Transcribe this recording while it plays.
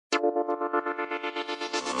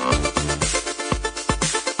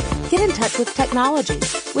Get in touch with technology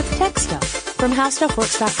with Tech Stuff from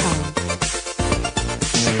HowStuffWorks.com.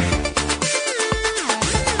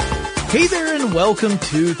 Hey there and welcome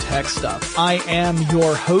to Tech Stuff. I am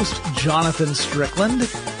your host, Jonathan Strickland,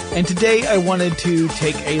 and today I wanted to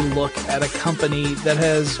take a look at a company that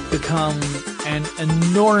has become an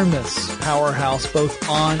enormous powerhouse both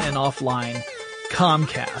on and offline,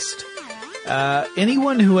 Comcast.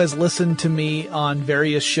 Anyone who has listened to me on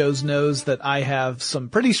various shows knows that I have some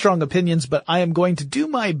pretty strong opinions, but I am going to do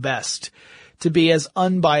my best to be as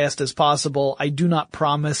unbiased as possible. I do not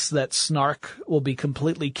promise that snark will be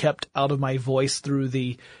completely kept out of my voice through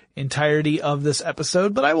the entirety of this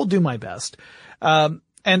episode, but I will do my best.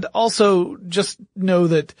 And also just know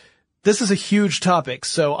that this is a huge topic,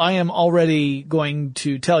 so I am already going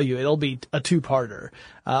to tell you it'll be a two-parter.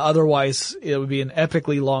 Otherwise, it would be an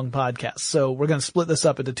epically long podcast. So we're going to split this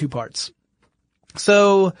up into two parts.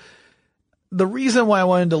 So the reason why I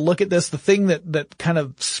wanted to look at this, the thing that kind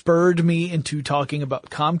of spurred me into talking about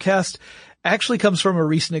Comcast actually comes from a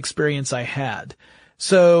recent experience I had.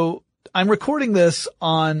 So I'm recording this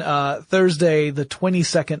on Thursday, the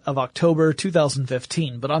 22nd of October,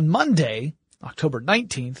 2015. But on Monday, October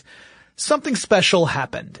 19th, something special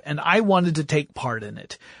happened, and I wanted to take part in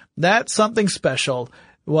it. That something special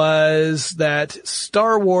was that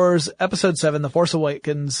Star Wars Episode 7, The Force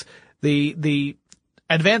Awakens, the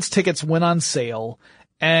advanced tickets went on sale,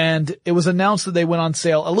 and it was announced that they went on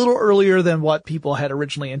sale a little earlier than what people had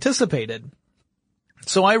originally anticipated.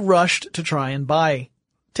 So I rushed to try and buy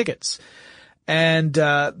tickets. And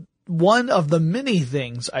one of the many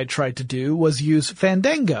things I tried to do was use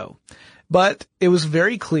Fandango. But it was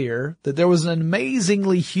very clear that there was an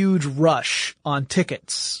amazingly huge rush on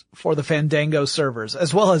tickets for the Fandango servers,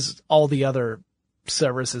 as well as all the other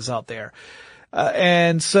services out there.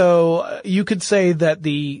 And so you could say that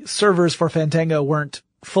the servers for Fandango weren't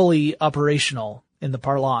fully operational in the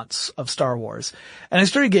parlance of Star Wars. And I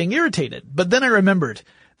started getting irritated. But then I remembered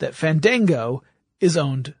that Fandango is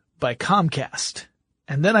owned by Comcast.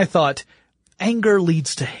 And then I thought, anger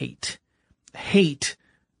leads to hate. Hate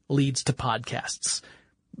leads to podcasts.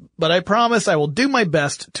 But I promise I will do my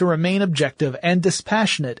best to remain objective and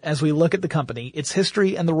dispassionate as we look at the company, its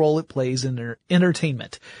history, and the role it plays in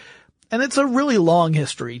entertainment. And it's a really long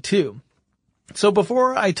history, too. So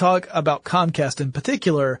before I talk about Comcast in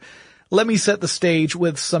particular, let me set the stage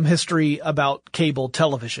with some history about cable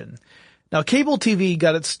television. Now, cable TV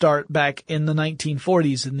got its start back in the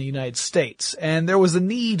 1940s in the United States, and there was a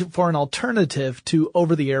need for an alternative to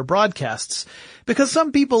over-the-air broadcasts because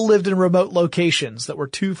some people lived in remote locations that were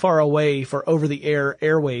too far away for over-the-air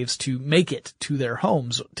airwaves to make it to their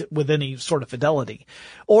homes with any sort of fidelity.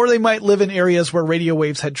 Or they might live in areas where radio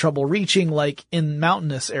waves had trouble reaching, like in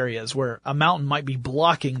mountainous areas where a mountain might be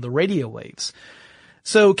blocking the radio waves.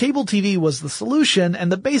 So cable TV was the solution, and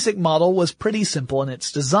the basic model was pretty simple in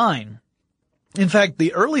its design. In fact,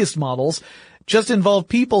 the earliest models just involved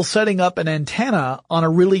people setting up an antenna on a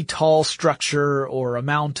really tall structure or a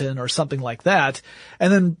mountain or something like that,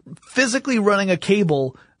 and then physically running a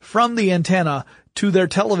cable from the antenna to their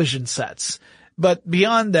television sets. But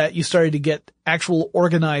beyond that, you started to get actual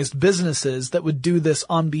organized businesses that would do this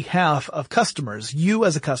on behalf of customers. You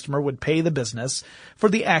as a customer would pay the business for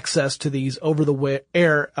the access to these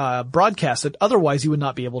over-the-air broadcasts that otherwise you would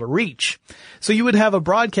not be able to reach. So you would have a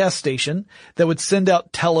broadcast station that would send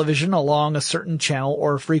out television along a certain channel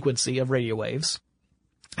or frequency of radio waves.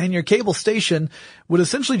 And your cable station would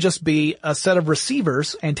essentially just be a set of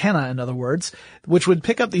receivers, antenna in other words, which would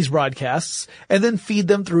pick up these broadcasts and then feed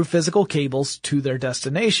them through physical cables to their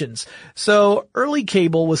destinations. So early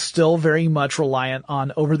cable was still very much reliant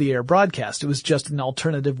on over-the-air broadcast. It was just an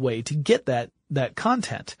alternative way to get that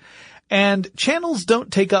content. And channels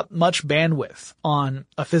don't take up much bandwidth on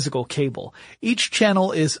a physical cable. Each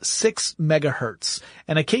channel is 6 megahertz,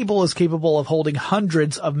 and a cable is capable of holding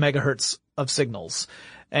hundreds of megahertz of signals.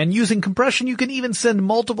 And using compression, you can even send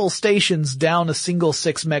multiple stations down a single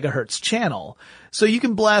 6 megahertz channel. So you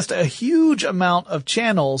can blast a huge amount of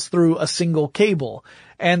channels through a single cable.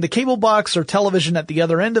 And the cable box or television at the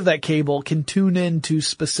other end of that cable can tune into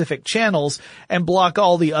specific channels and block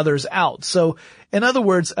all the others out. So, in other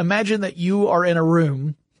words, imagine that you are in a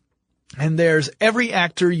room and there's every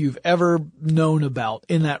actor you've ever known about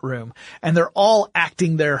in that room, and they're all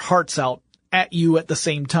acting their hearts out at you at the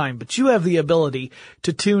same time, but you have the ability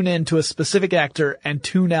to tune in to a specific actor and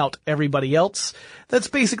tune out everybody else. That's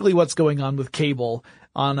basically what's going on with cable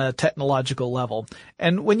on a technological level.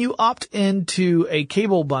 And when you opt into a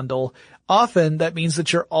cable bundle, often that means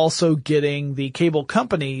that you're also getting the cable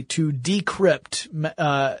company to decrypt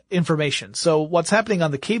information. So what's happening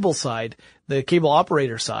on the cable side, the cable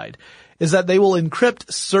operator side, is that they will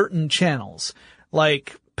encrypt certain channels,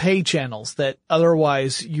 like pay channels that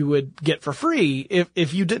otherwise you would get for free.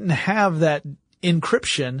 If you didn't have that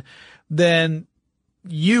encryption, then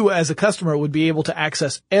you as a customer would be able to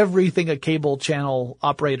access everything a cable channel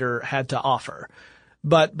operator had to offer.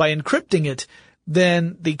 But by encrypting it,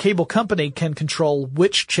 then the cable company can control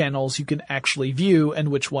which channels you can actually view and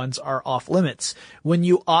which ones are off limits. When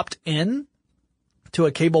you opt in to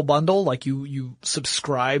a cable bundle, like you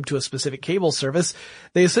subscribe to a specific cable service,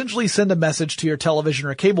 they essentially send a message to your television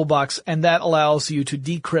or cable box, and that allows you to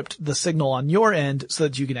decrypt the signal on your end so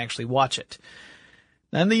that you can actually watch it.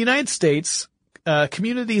 Now, in the United States,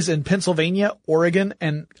 communities in Pennsylvania, Oregon,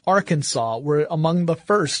 and Arkansas were among the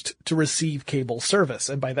first to receive cable service.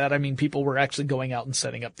 And by that, I mean people were actually going out and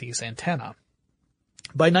setting up these antennae.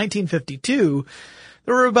 By 1952,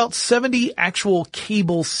 there were about 70 actual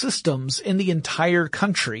cable systems in the entire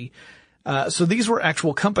country. So these were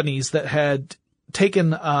actual companies that had taken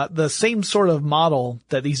the same sort of model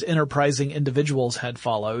that these enterprising individuals had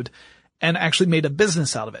followed and actually made a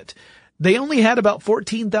business out of it. They only had about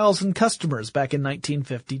 14,000 customers back in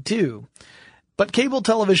 1952. But cable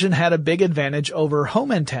television had a big advantage over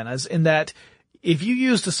home antennas in that if you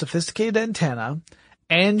used a sophisticated antenna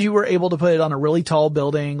and you were able to put it on a really tall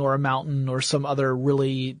building or a mountain or some other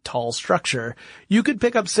really tall structure, you could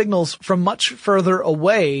pick up signals from much further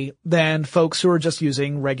away than folks who are just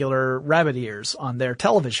using regular rabbit ears on their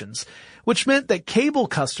televisions, which meant that cable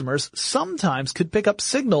customers sometimes could pick up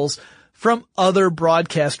signals from other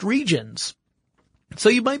broadcast regions. So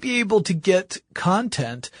you might be able to get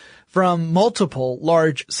content from multiple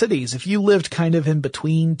large cities. If you lived kind of in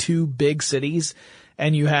between two big cities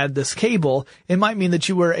and you had this cable, it might mean that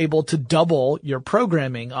you were able to double your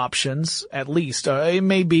programming options at least. It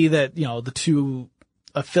may be that, the two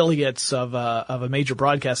affiliates of a major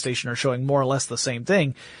broadcast station are showing more or less the same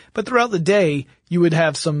thing, but throughout the day you would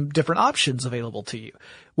have some different options available to you,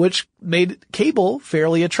 which made cable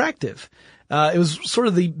fairly attractive. It was sort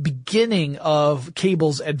of the beginning of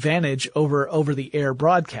cable's advantage over over-the-air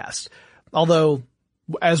broadcast. Although,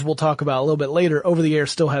 as we'll talk about a little bit later, over-the-air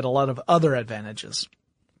still had a lot of other advantages.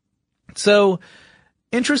 So,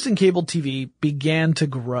 interest in cable TV began to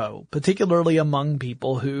grow, particularly among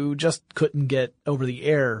people who just couldn't get over the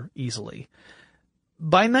air easily.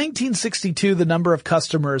 By 1962, the number of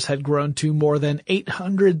customers had grown to more than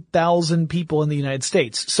 800,000 people in the United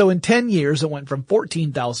States. So in 10 years, it went from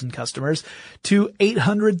 14,000 customers to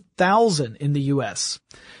 800,000 in the U.S.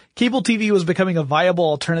 Cable TV was becoming a viable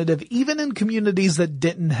alternative even in communities that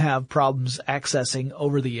didn't have problems accessing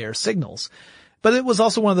over-the-air signals. But it was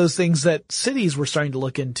also one of those things that cities were starting to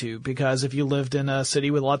look into, because if you lived in a city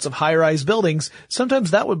with lots of high-rise buildings, sometimes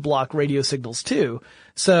that would block radio signals too.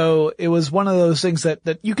 So it was one of those things that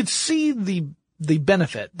you could see the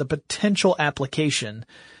benefit, the potential application,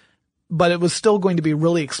 but it was still going to be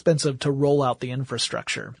really expensive to roll out the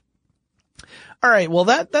infrastructure. All right, well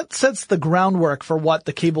that sets the groundwork for what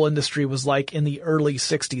the cable industry was like in the early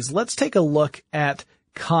 60s. Let's take a look at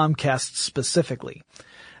Comcast specifically.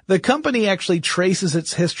 The company actually traces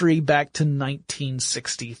its history back to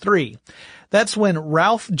 1963. That's when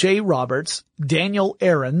Ralph J. Roberts, Daniel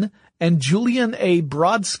Aaron, and Julian A.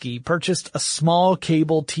 Brodsky purchased a small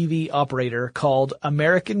cable TV operator called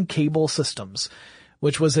American Cable Systems,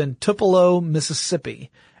 which was in Tupelo, Mississippi.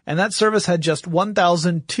 And that service had just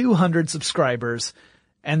 1,200 subscribers,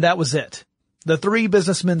 and that was it. The three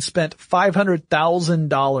businessmen spent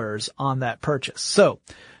 $500,000 on that purchase. So,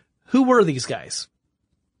 who were these guys?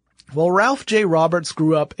 Well, Ralph J. Roberts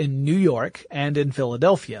grew up in New York and in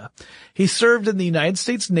Philadelphia. He served in the United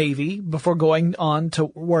States Navy before going on to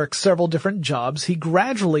work several different jobs. He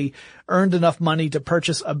gradually earned enough money to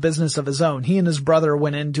purchase a business of his own. He and his brother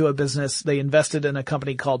went into a business. They invested in a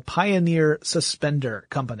company called Pioneer Suspender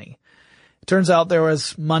Company. It turns out there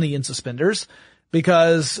was money in suspenders,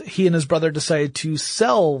 because he and his brother decided to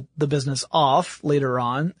sell the business off later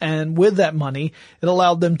on, and with that money, it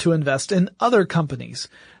allowed them to invest in other companies.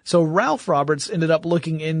 So Ralph Roberts ended up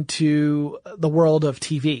looking into the world of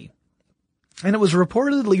TV. And it was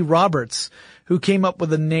reportedly Roberts who came up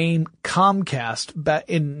with the name Comcast back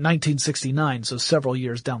in 1969, so several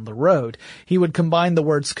years down the road. He would combine the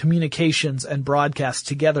words communications and broadcast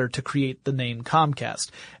together to create the name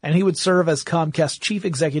Comcast. And he would serve as Comcast chief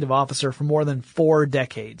executive officer for more than 4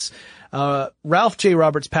 decades. Ralph J.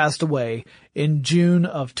 Roberts passed away in June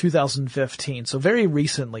of 2015, so very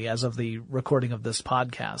recently as of the recording of this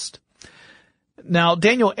podcast. Now,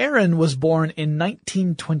 Daniel Aaron was born in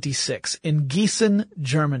 1926 in Gießen,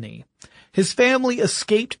 Germany. His family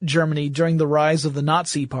escaped Germany during the rise of the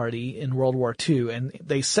Nazi Party in World War II, and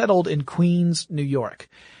they settled in Queens, New York.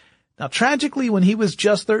 Now, tragically, when he was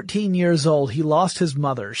just 13 years old, he lost his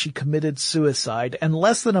mother. She committed suicide, and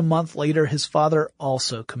less than a month later, his father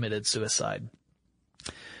also committed suicide.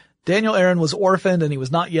 Daniel Aaron was orphaned and he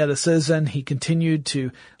was not yet a citizen. He continued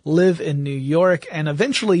to live in New York, and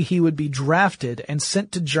eventually he would be drafted and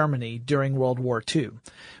sent to Germany during World War II.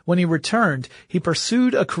 When he returned, he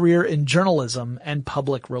pursued a career in journalism and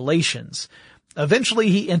public relations. Eventually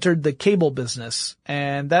he entered the cable business,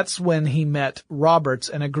 and that's when he met Roberts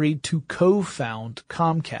and agreed to co-found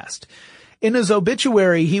Comcast. In his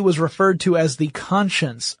obituary, he was referred to as the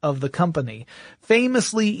conscience of the company,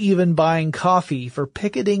 famously even buying coffee for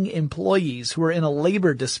picketing employees who were in a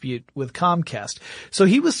labor dispute with Comcast. So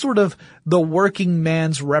he was sort of the working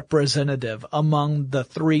man's representative among the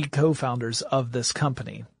three co-founders of this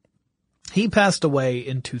company. He passed away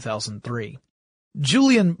in 2003.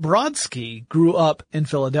 Julian Brodsky grew up in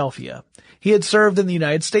Philadelphia. He had served in the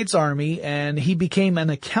United States Army, and he became an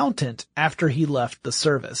accountant after he left the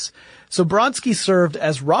service. So Brodsky served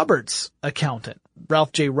as Roberts' accountant,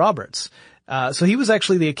 Ralph J. Roberts. So he was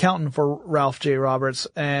actually the accountant for Ralph J. Roberts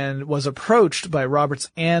and was approached by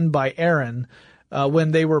Roberts and by Aaron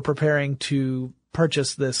when they were preparing to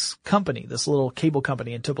purchase this company, this little cable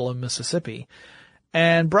company in Tupelo, Mississippi.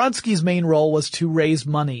 And Brodsky's main role was to raise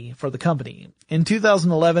money for the company. In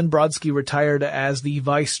 2011, Brodsky retired as the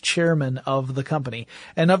vice chairman of the company.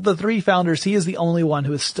 And of the three founders, he is the only one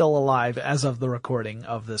who is still alive as of the recording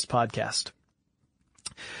of this podcast.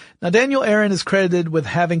 Now, Daniel Aaron is credited with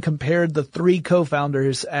having compared the three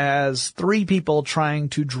co-founders as three people trying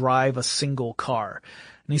to drive a single car.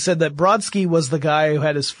 And he said that Brodsky was the guy who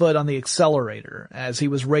had his foot on the accelerator as he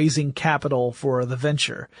was raising capital for the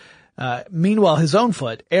venture. Meanwhile, his own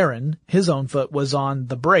foot, Aaron, his own foot was on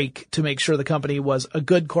the brake to make sure the company was a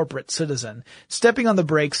good corporate citizen, stepping on the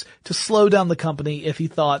brakes to slow down the company if he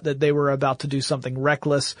thought that they were about to do something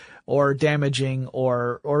reckless or damaging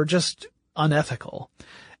or just unethical.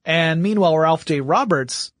 And meanwhile, Ralph J.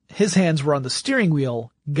 Roberts, his hands were on the steering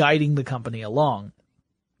wheel, guiding the company along.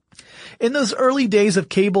 In those early days of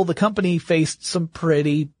cable, the company faced some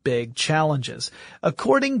pretty big challenges.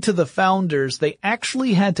 According to the founders, they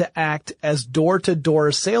actually had to act as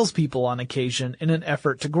door-to-door salespeople on occasion in an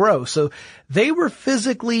effort to grow. So they were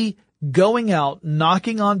physically going out,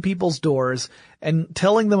 knocking on people's doors, and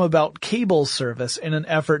telling them about cable service in an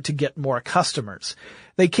effort to get more customers.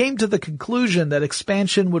 They came to the conclusion that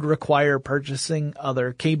expansion would require purchasing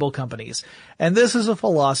other cable companies. And this is a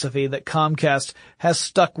philosophy that Comcast has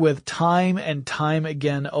stuck with time and time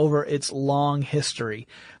again over its long history.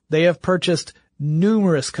 They have purchased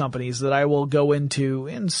numerous companies that I will go into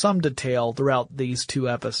in some detail throughout these two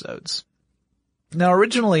episodes. Now,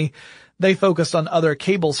 originally, they focused on other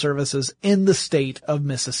cable services in the state of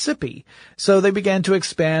Mississippi. So they began to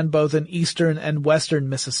expand both in eastern and western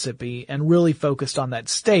Mississippi and really focused on that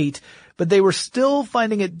state, but they were still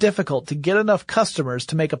finding it difficult to get enough customers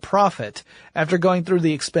to make a profit after going through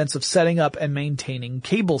the expense of setting up and maintaining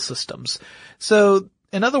cable systems. So,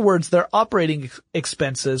 in other words, their operating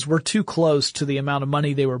expenses were too close to the amount of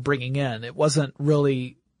money they were bringing in. It wasn't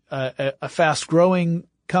really a fast-growing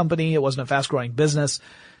company. It wasn't a fast-growing business.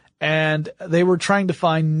 And they were trying to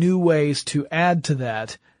find new ways to add to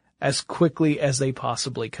that as quickly as they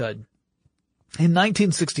possibly could. In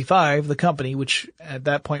 1965, the company, which at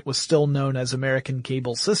that point was still known as American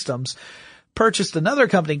Cable Systems, purchased another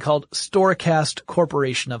company called Storecast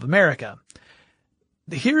Corporation of America.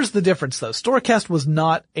 Here's the difference, though. Storecast was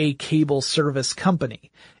not a cable service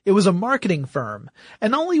company. It was a marketing firm.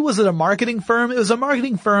 And not only was it a marketing firm, it was a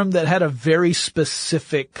marketing firm that had a very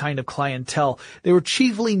specific kind of clientele. They were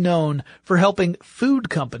chiefly known for helping food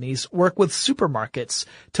companies work with supermarkets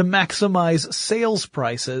to maximize sales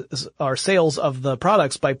prices or sales of the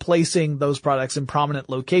products by placing those products in prominent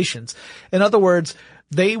locations. In other words,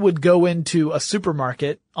 they would go into a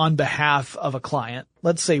supermarket on behalf of a client,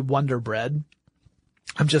 let's say Wonder Bread.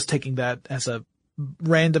 I'm just taking that as a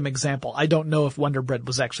random example. I don't know if Wonder Bread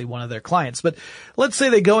was actually one of their clients, but let's say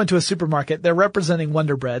they go into a supermarket, they're representing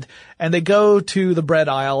Wonder Bread, and they go to the bread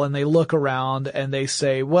aisle and they look around and they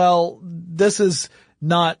say, well, this is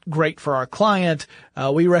not great for our client.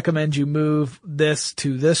 We recommend you move this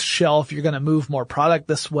to this shelf. You're going to move more product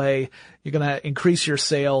this way. You're going to increase your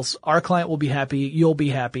sales. Our client will be happy. You'll be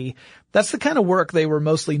happy. That's the kind of work they were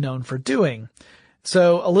mostly known for doing.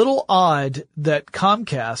 So a little odd that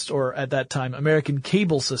Comcast, or at that time American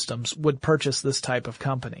Cable Systems, would purchase this type of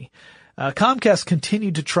company. Comcast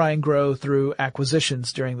continued to try and grow through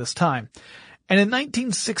acquisitions during this time. And in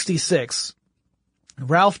 1966,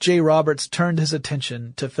 Ralph J. Roberts turned his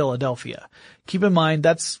attention to Philadelphia. Keep in mind,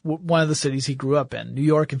 that's one of the cities he grew up in. New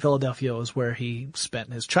York and Philadelphia was where he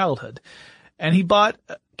spent his childhood. And he bought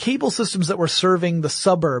cable systems that were serving the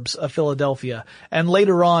suburbs of Philadelphia. And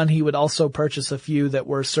later on, he would also purchase a few that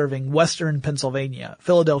were serving western Pennsylvania.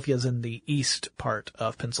 Philadelphia's in the east part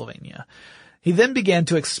of Pennsylvania. He then began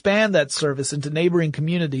to expand that service into neighboring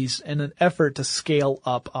communities in an effort to scale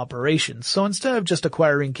up operations. So instead of just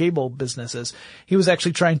acquiring cable businesses, he was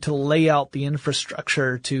actually trying to lay out the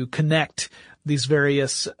infrastructure to connect these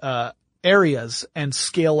various areas and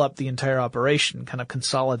scale up the entire operation, kind of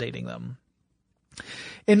consolidating them.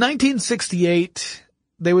 In 1968,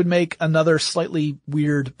 they would make another slightly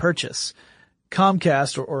weird purchase.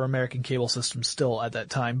 Comcast, or American Cable Systems still at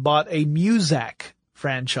that time, bought a Muzak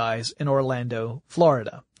franchise in Orlando,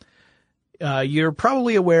 Florida. You're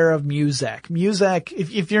probably aware of Muzak. Muzak,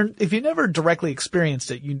 if you never directly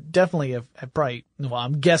experienced it, you definitely have probably, well,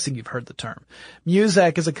 I'm guessing you've heard the term.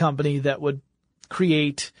 Muzak is a company that would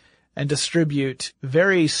create and distribute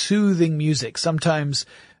very soothing music, sometimes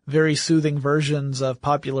very soothing versions of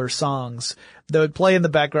popular songs that would play in the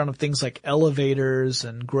background of things like elevators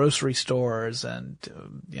and grocery stores and,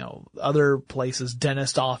 other places,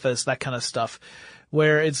 dentist office, that kind of stuff,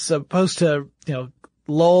 where it's supposed to,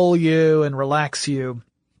 lull you and relax you.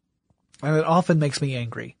 And it often makes me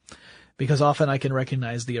angry because often I can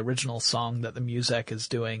recognize the original song that the Muzak is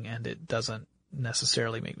doing and it doesn't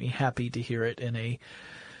necessarily make me happy to hear it in a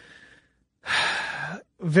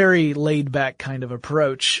very laid back kind of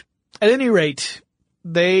approach. At any rate,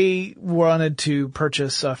 they wanted to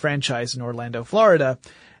purchase a franchise in Orlando, Florida.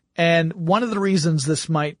 And one of the reasons this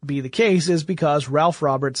might be the case is because Ralph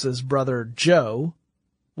Roberts' brother Joe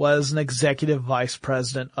was an executive vice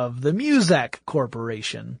president of the Muzak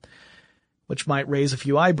Corporation, which might raise a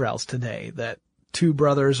few eyebrows today, that two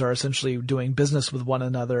brothers are essentially doing business with one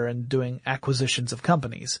another and doing acquisitions of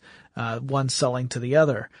companies, one selling to the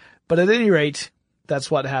other. But at any rate, that's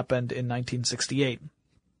what happened in 1968.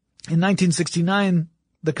 In 1969,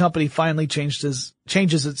 the company finally changes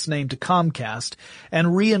its name to Comcast and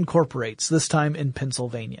reincorporates, this time in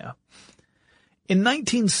Pennsylvania. In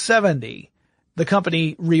 1970, the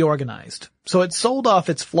company reorganized. So it sold off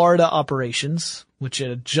its Florida operations, which it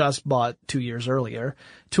had just bought 2 years earlier,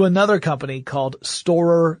 to another company called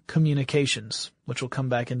Storer Communications, which will come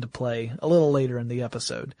back into play a little later in the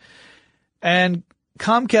episode. And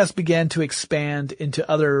Comcast began to expand into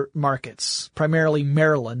other markets, primarily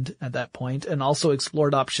Maryland at that point, and also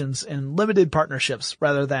explored options in limited partnerships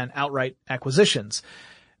rather than outright acquisitions,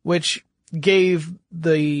 which gave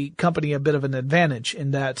the company a bit of an advantage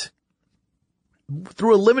in that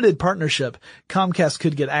through a limited partnership, Comcast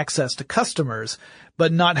could get access to customers,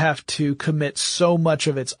 but not have to commit so much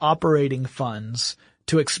of its operating funds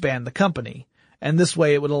to expand the company. And this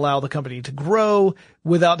way it would allow the company to grow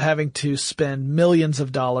without having to spend millions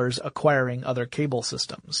of dollars acquiring other cable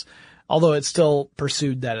systems, although it still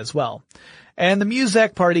pursued that as well. And the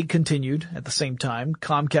Muzak party continued at the same time.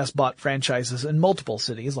 Comcast bought franchises in multiple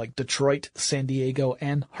cities like Detroit, San Diego,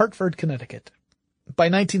 and Hartford, Connecticut. By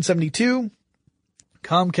 1972,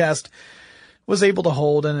 Comcast was able to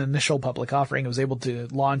hold an initial public offering. It was able to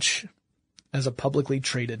launch as a publicly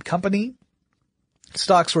traded company.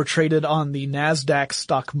 Stocks were traded on the NASDAQ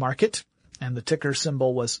stock market, and the ticker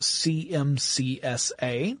symbol was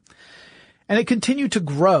CMCSA. And it continued to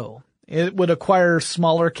grow. It would acquire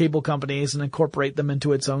smaller cable companies and incorporate them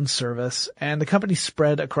into its own service, and the company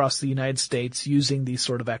spread across the United States using these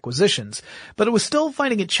sort of acquisitions. But it was still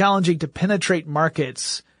finding it challenging to penetrate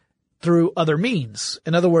markets through other means.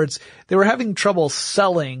 In other words, they were having trouble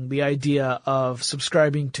selling the idea of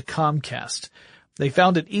subscribing to Comcast. They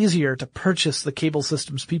found it easier to purchase the cable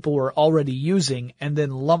systems people were already using and then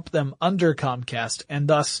lump them under Comcast, and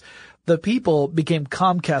thus the people became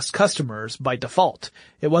Comcast customers by default.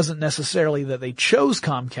 It wasn't necessarily that they chose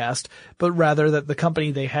Comcast, but rather that the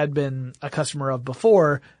company they had been a customer of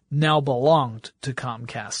before now belonged to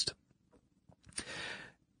Comcast.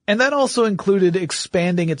 And that also included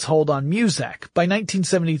expanding its hold on Muzak. By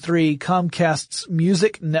 1973, Comcast's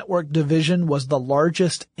music network division was the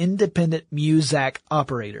largest independent Muzak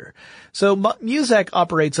operator. So Muzak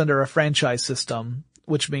operates under a franchise system,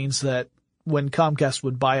 which means that when Comcast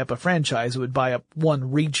would buy up a franchise, it would buy up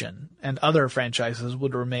one region, and other franchises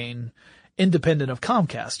would remain independent of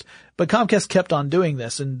Comcast. But Comcast kept on doing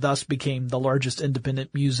this and thus became the largest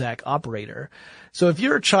independent Muzak operator. So if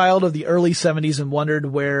you're a child of the early 70s and wondered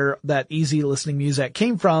where that easy listening Muzak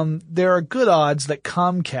came from, there are good odds that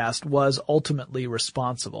Comcast was ultimately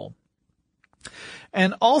responsible.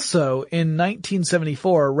 And also in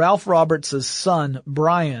 1974, Ralph Roberts' son,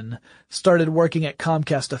 Brian, started working at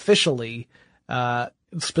Comcast officially,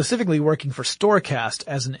 specifically working for Storecast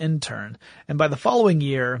as an intern. And by the following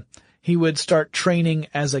year, he would start training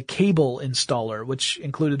as a cable installer, which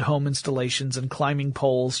included home installations and climbing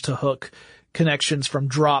poles to hook connections from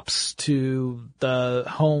drops to the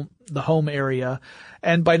home area.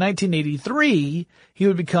 And by 1983, he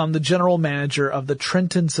would become the general manager of the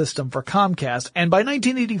Trenton system for Comcast. And by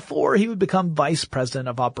 1984, he would become vice president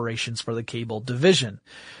of operations for the cable division.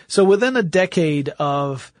 So within a decade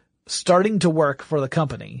of starting to work for the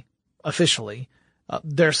company, officially,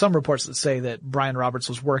 there are some reports that say that Brian Roberts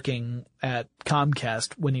was working at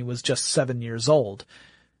Comcast when he was just 7 years old,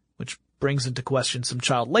 which brings into question some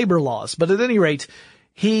child labor laws. But at any rate,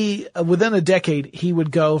 within a decade, he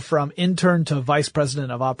would go from intern to vice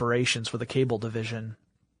president of operations for the cable division.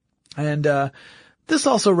 And this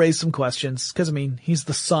also raised some questions because, he's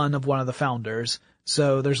the son of one of the founders.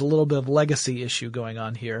 So there's a little bit of legacy issue going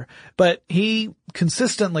on here. But he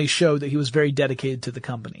consistently showed that he was very dedicated to the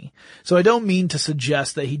company. So I don't mean to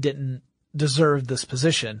suggest that he didn't deserve this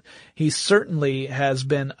position. He certainly has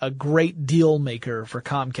been a great deal maker for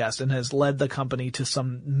Comcast and has led the company to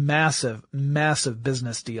some massive, massive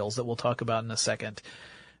business deals that we'll talk about in a second.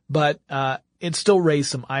 But it still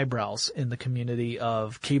raised some eyebrows in the community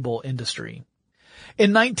of cable industry.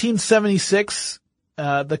 In 1976,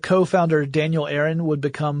 the co-founder Daniel Aaron would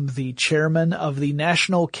become the chairman of the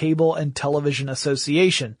National Cable and Television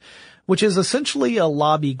Association, which is essentially a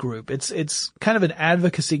lobby group. It's kind of an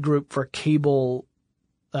advocacy group for cable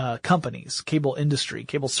companies, cable industry,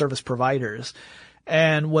 cable service providers,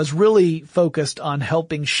 and was really focused on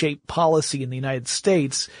helping shape policy in the United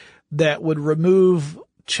States that would remove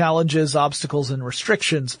challenges, obstacles, and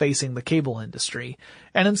restrictions facing the cable industry.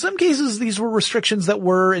 And in some cases, these were restrictions that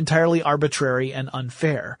were entirely arbitrary and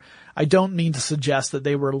unfair. I don't mean to suggest that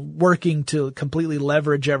they were working to completely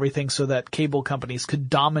leverage everything so that cable companies could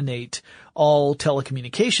dominate all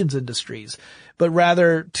telecommunications industries, but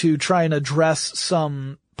rather to try and address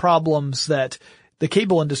some problems that the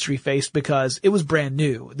cable industry faced because it was brand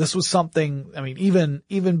new. This was something,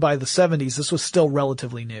 even by the 70s, this was still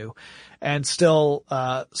relatively new and still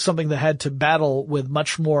something that had to battle with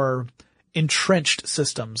much more entrenched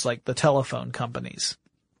systems like the telephone companies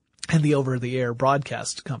and the over-the-air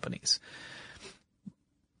broadcast companies.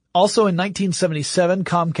 Also in 1977,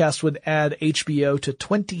 Comcast would add HBO to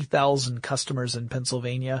 20,000 customers in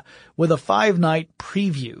Pennsylvania with a 5-night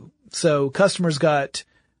preview. So customers got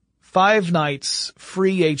 5 nights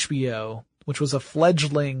free HBO, which was a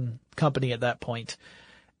fledgling company at that point.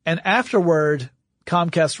 And afterward,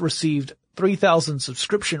 Comcast received 3,000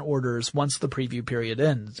 subscription orders once the preview period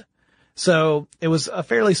ended. So it was a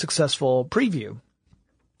fairly successful preview.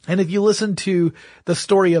 And if you listen to the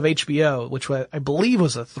story of HBO, which I believe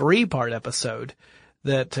was a 3-part episode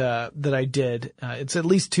that I did, it's at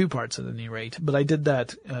least 2 parts at any rate, but I did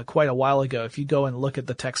that quite a while ago. If you go and look at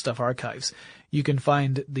the Tech Stuff archives, you can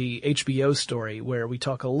find the HBO story where we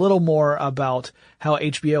talk a little more about how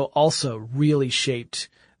HBO also really shaped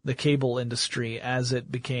the cable industry as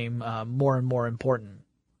it became more and more important.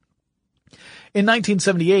 In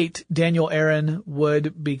 1978, Daniel Aaron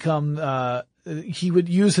would become he would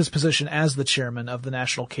use his position as the chairman of the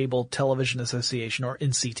National Cable Television Association, or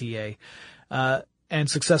NCTA, and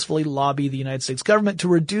successfully lobby the United States government to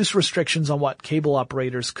reduce restrictions on what cable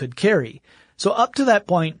operators could carry. So up to that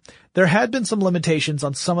point, there had been some limitations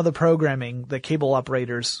on some of the programming that cable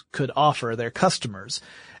operators could offer their customers.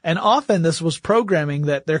 And often this was programming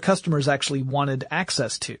that their customers actually wanted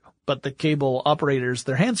access to. But the cable operators,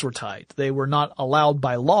 their hands were tied. They were not allowed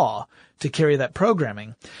by law to carry that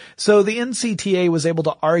programming. So the NCTA was able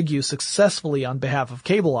to argue successfully on behalf of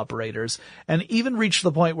cable operators and even reached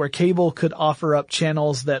the point where cable could offer up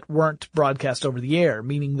channels that weren't broadcast over the air,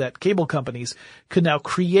 meaning that cable companies could now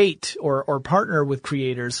create or partner with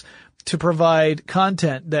creators to provide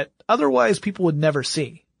content that otherwise people would never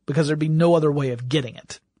see because there'd be no other way of getting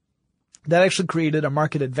it. That actually created a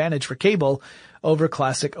market advantage for cable over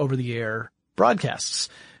classic over-the-air broadcasts.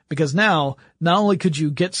 Because now, not only could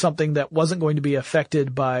you get something that wasn't going to be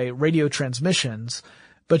affected by radio transmissions,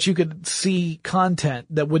 but you could see content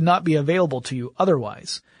that would not be available to you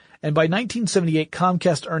otherwise. And by 1978,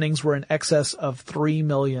 Comcast earnings were in excess of $3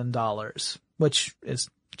 million, which is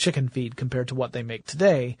chicken feed compared to what they make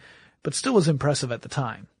today, but still was impressive at the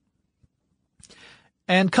time.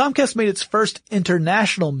 And Comcast made its first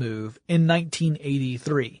international move in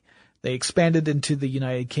 1983. They expanded into the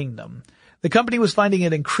United Kingdom. The company was finding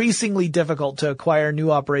it increasingly difficult to acquire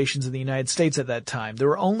new operations in the United States at that time. There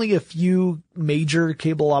were only a few major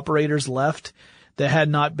cable operators left that had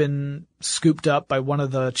not been scooped up by one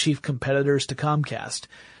of the chief competitors to Comcast.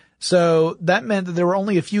 So that meant that there were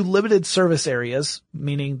only a few limited service areas,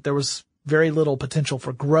 meaning there was very little potential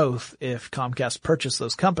for growth if Comcast purchased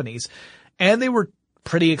those companies. And they were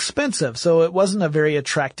pretty expensive, so it wasn't a very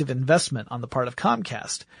attractive investment on the part of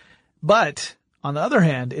Comcast. But on the other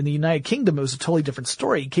hand, in the United Kingdom, it was a totally different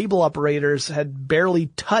story. Cable operators had barely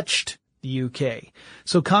touched the UK,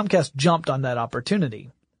 so Comcast jumped on that opportunity.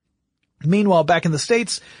 Meanwhile, back in the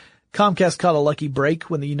States, Comcast caught a lucky break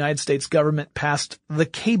when the United States government passed the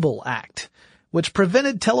Cable Act, which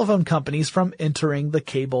prevented telephone companies from entering the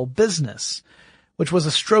cable business, which was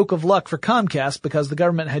a stroke of luck for Comcast because the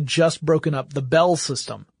government had just broken up the Bell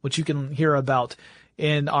system, which you can hear about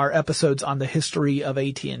in our episodes on the history of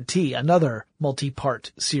AT&T, another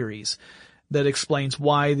multi-part series that explains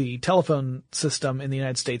why the telephone system in the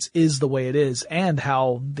United States is the way it is and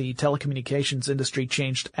how the telecommunications industry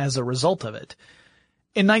changed as a result of it.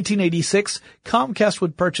 In 1986, Comcast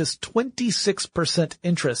would purchase 26%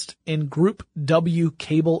 interest in Group W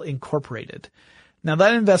Cable Incorporated. Now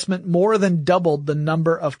that investment more than doubled the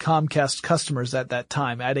number of Comcast customers at that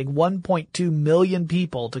time, adding 1.2 million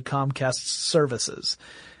people to Comcast's services.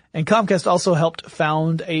 And Comcast also helped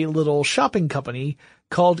found a little shopping company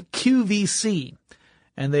called QVC.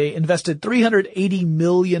 And they invested $380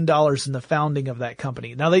 million in the founding of that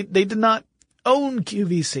company. Now they did not own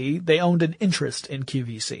QVC, they owned an interest in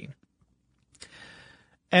QVC.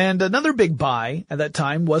 And another big buy at that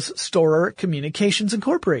time was Storer Communications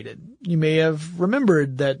Incorporated. You may have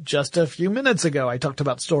remembered that just a few minutes ago I talked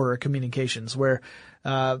about Storer Communications, where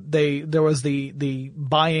there was the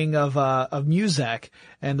buying of Muzak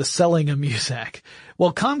and the selling of Muzak.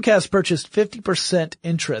 Well, Comcast purchased 50%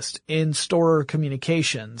 interest in Storer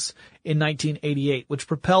Communications in 1988, which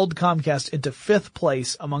propelled Comcast into 5th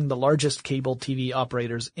place among the largest cable TV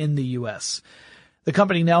operators in the U.S. The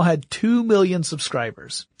company now had 2 million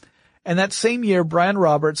subscribers. And that same year, Brian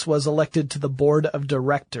Roberts was elected to the board of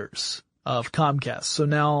directors of Comcast. So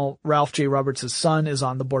now Ralph J. Roberts' son is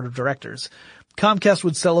on the board of directors. Comcast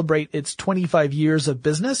would celebrate its 25 years of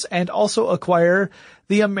business and also acquire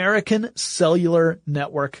the American Cellular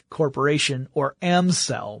Network Corporation, or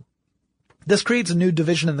AmCell. This creates a new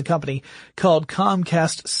division in the company called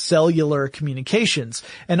Comcast Cellular Communications.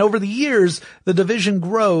 And over the years, the division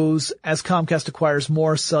grows as Comcast acquires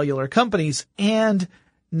more cellular companies. And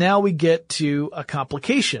now we get to a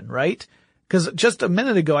complication, right? Because just a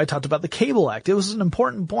minute ago, I talked about the Cable Act. It was an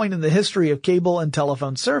important point in the history of cable and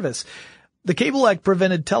telephone service. The Cable Act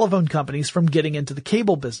prevented telephone companies from getting into the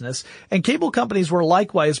cable business, and cable companies were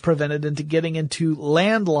likewise prevented into getting into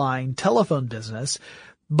landline telephone business.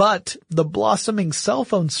 But the blossoming cell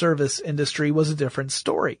phone service industry was a different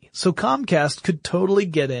story. So Comcast could totally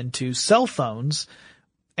get into cell phones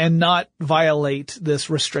and not violate this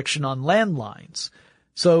restriction on landlines.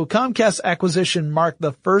 So Comcast's acquisition marked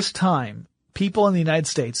the first time people in the United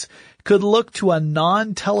States could look to a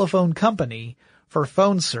non-telephone company for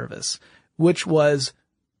phone service, which was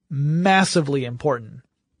massively important.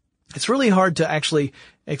 It's really hard to actually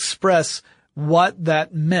express what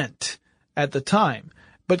that meant at the time.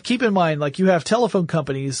 But keep in mind, like, you have telephone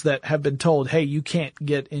companies that have been told, hey, you can't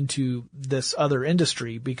get into this other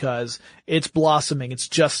industry because it's blossoming, it's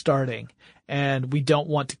just starting, and we don't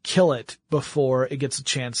want to kill it before it gets a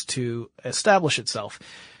chance to establish itself.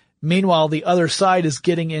 Meanwhile, the other side is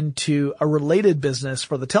getting into a related business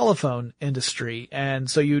for the telephone industry, and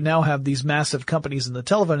so you now have these massive companies in the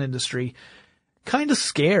telephone industry kind of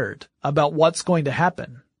scared about what's going to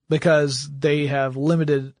happen because they have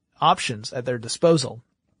limited options at their disposal.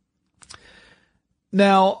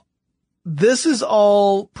 Now, this is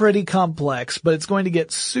all pretty complex, but it's going to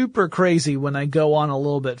get super crazy when I go on a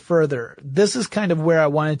little bit further. This is kind of where I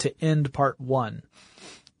wanted to end part 1,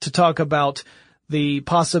 to talk about the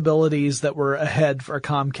possibilities that were ahead for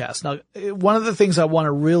Comcast. Now, one of the things I want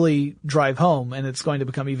to really drive home, and it's going to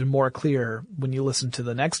become even more clear when you listen to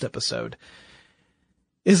the next episode,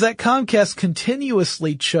 is that Comcast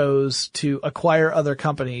continuously chose to acquire other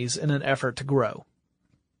companies in an effort to grow.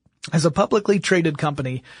 As a publicly traded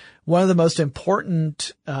company, one of the most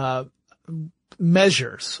important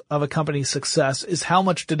measures of a company's success is how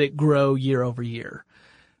much did it grow year over year.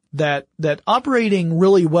 That operating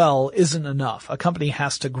really well isn't enough. A company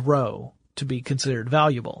has to grow to be considered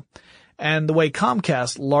valuable. And the way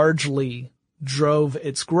Comcast largely drove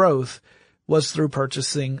its growth was through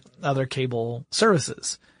purchasing other cable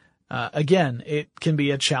services. Again, it can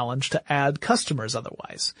be a challenge to add customers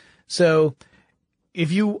otherwise. So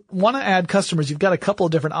if you want to add customers, you've got a couple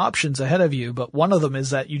of different options ahead of you, but one of them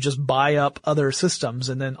is that you just buy up other systems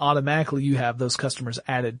and then automatically you have those customers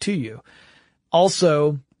added to you.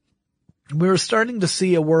 Also, we're starting to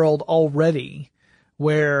see a world already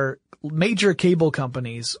where major cable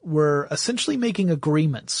companies were essentially making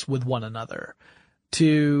agreements with one another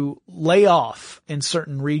to lay off in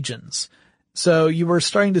certain regions. So you were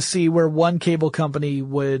starting to see where one cable company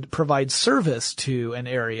would provide service to an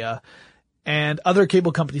area and other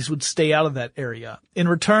cable companies would stay out of that area. In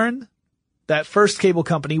return, that first cable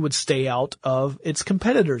company would stay out of its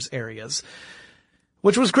competitors' areas,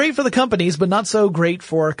 which was great for the companies, but not so great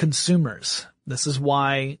for consumers. This is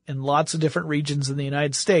why in lots of different regions in the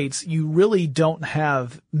United States, you really don't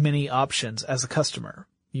have many options as a customer.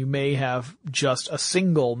 You may have just a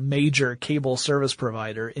single major cable service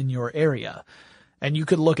provider in your area. And you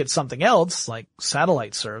could look at something else like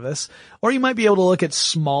satellite service, or you might be able to look at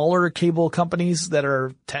smaller cable companies that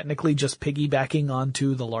are technically just piggybacking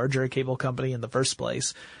onto the larger cable company in the first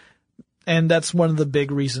place. And that's one of the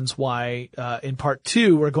big reasons why, in part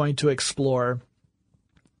 2, we're going to explore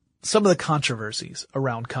some of the controversies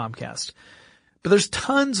around Comcast. But there's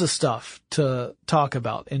tons of stuff to talk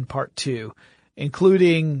about in part 2,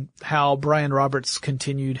 including how Brian Roberts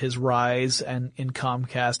continued his rise and in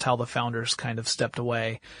Comcast, how the founders kind of stepped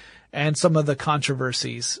away, and some of the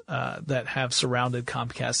controversies that have surrounded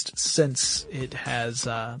Comcast since it has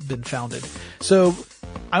been founded. So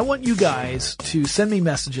I want you guys to send me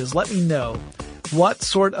messages. Let me know what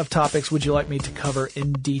sort of topics would you like me to cover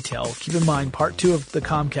in detail. Keep in mind, part 2 of the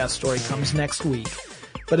Comcast story comes next week.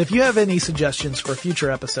 But if you have any suggestions for future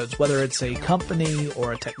episodes, whether it's a company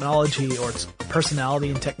or a technology or it's personality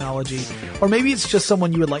in technology, or maybe it's just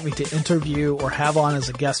someone you would like me to interview or have on as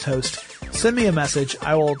a guest host, send me a message.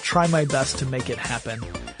 I will try my best to make it happen.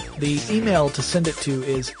 The email to send it to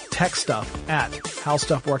is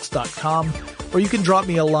techstuff@howstuffworks.com, or you can drop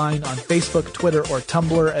me a line on Facebook, Twitter, or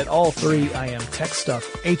Tumblr. At all three, I am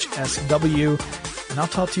TechStuffHSW, and I'll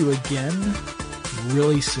talk to you again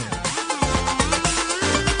really soon.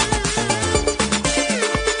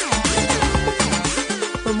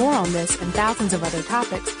 For more on this and thousands of other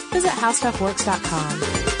topics, visit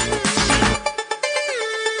howstuffworks.com.